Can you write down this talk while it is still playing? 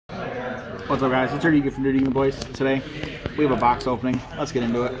What's up, guys? It's Dirty from Dirty the Boys. Today, we have a box opening. Let's get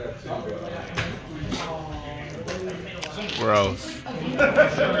into it. Gross.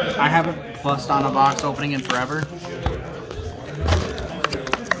 I haven't plussed on a box opening in forever.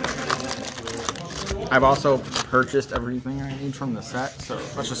 I've also purchased everything I need from the set, so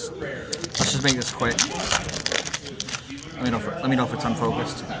let's just make this quick. Let me know if it's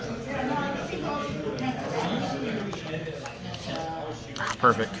unfocused.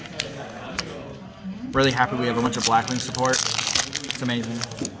 Perfect. Really happy we have a bunch of DarkWing support. It's amazing.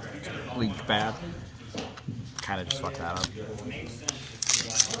 Leaked bad. Kind of just fucked that up.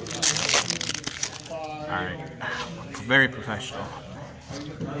 Alright. Very professional.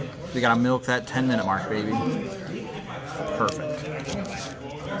 We gotta milk that 10-minute mark, baby.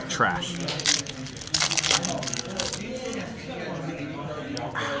 Perfect. Trash.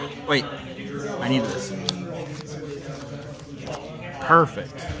 Wait. I need this.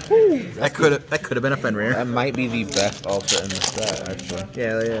 Perfect. That could have been a Fenrir. That might be the best Ultra in the set, actually.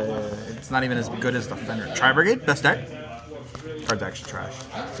 Yeah. It's not even as good as the Fenrir. Tri-Brigade? Best deck? Card's actually trash.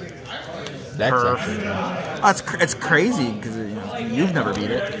 That's actually it's crazy because you've never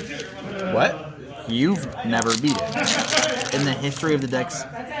beat it. What? You've never beat it. In the history of the deck's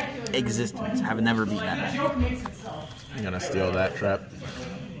existence, have never beaten that deck. I'm gonna steal that trap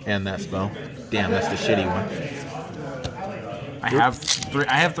and that spell. Damn, that's the shitty one. I have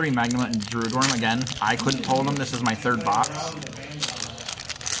three Magma and Druid Worm again. I couldn't pull them. This is my third box.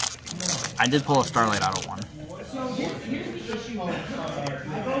 I did pull a Starlight out of one.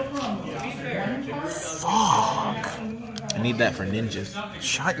 Fuck. I need that for ninjas.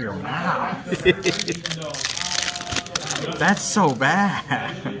 Shut your mouth. That's so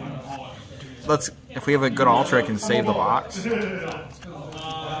bad. If we have a good Ultra, I can save the box.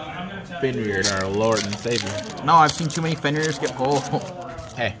 Fenrir, our Lord and Savior. No, I've seen too many Fenrirs get pulled.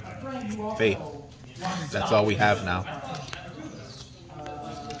 Hey, faith. That's all we have now.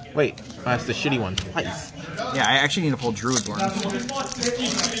 Wait, that's the shitty one twice. Yeah, I actually need to pull Druid Worms.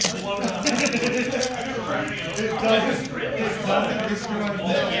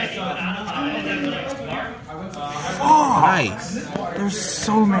 Oh, nice. There's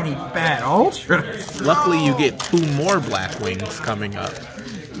so many bad Ultras. Luckily, you get 2 more DarkWings coming up.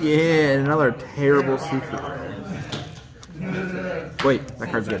 Yeah, another terrible secret. Wait, that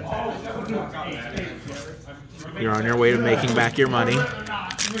card's good. You're on your way to making back your money.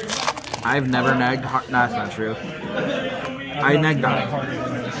 I've never negged. No, that's not true. I've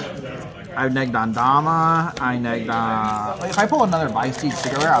negged on Dama. I negged on. If I pull another Vice-Seed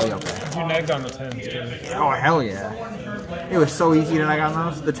Cigarette, I'll be okay. You negged on the 10s, too. Oh hell yeah! It was so easy to neg on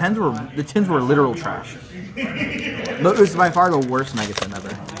those. The 10s were literal trash. But this is by far the worst Megaton ever.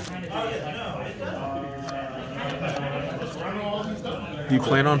 Do you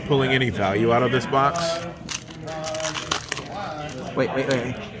plan on pulling any value out of this box? Wait.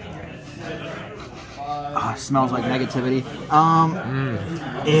 Smells like negativity.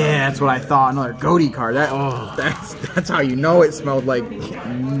 Yeah, that's what I thought. Another Goatee card. That's how you know it smelled like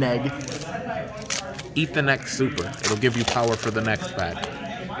neg. Eat the next super. It'll give you power for the next pack.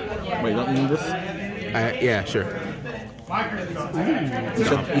 Wait, don't you need this? Yeah, sure.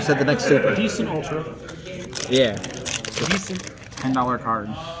 You said the next super. Decent Ultra. Yeah. Decent. $10 card.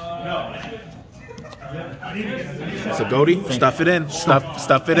 It's a goatee. Stuff it in.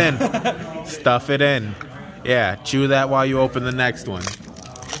 Stuff it in. Stuff it in. Yeah, chew that while you open the next one.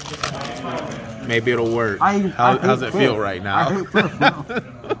 Maybe it'll work. How's it feel right now?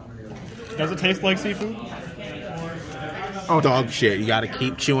 Does it taste like seafood? Oh, dog shit. You gotta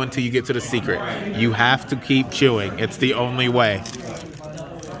keep chewing till you get to the secret. You have to keep chewing. It's the only way.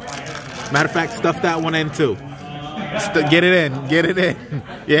 Matter of fact, stuff that one in too. Get it in. Get it in.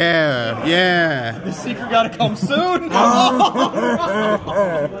 Yeah. The secret gotta come soon.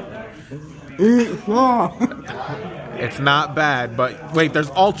 It's not bad, but wait, there's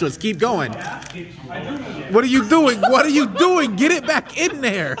Ultras. Keep going. What are you doing? What are you doing? Get it back in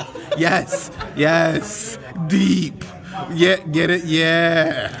there. Yes. Deep. Yeah, get it.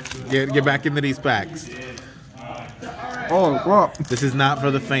 Yeah. Get back into these packs. Oh, what? This is not for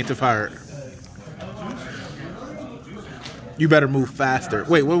the faint of heart. You better move faster.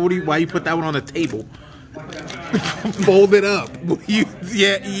 Wait, why you put that one on the table? Fold it up.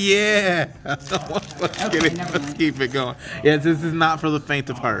 Yeah. Let's keep it going. Yes, this is not for the faint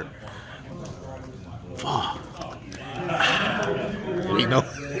of heart. We know.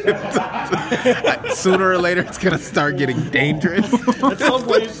 Sooner or later, it's gonna start getting dangerous. At some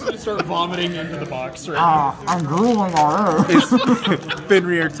point, you start vomiting into the box. Right? I'm drooling already. It's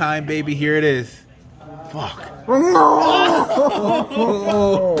Fenrir time, baby. Here it is. Fuck.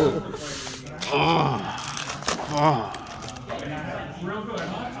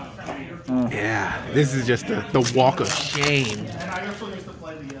 Yeah, this is just the walk of shame.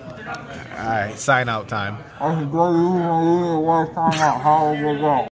 All right, sign out time. I should go to the last time out. How will it go?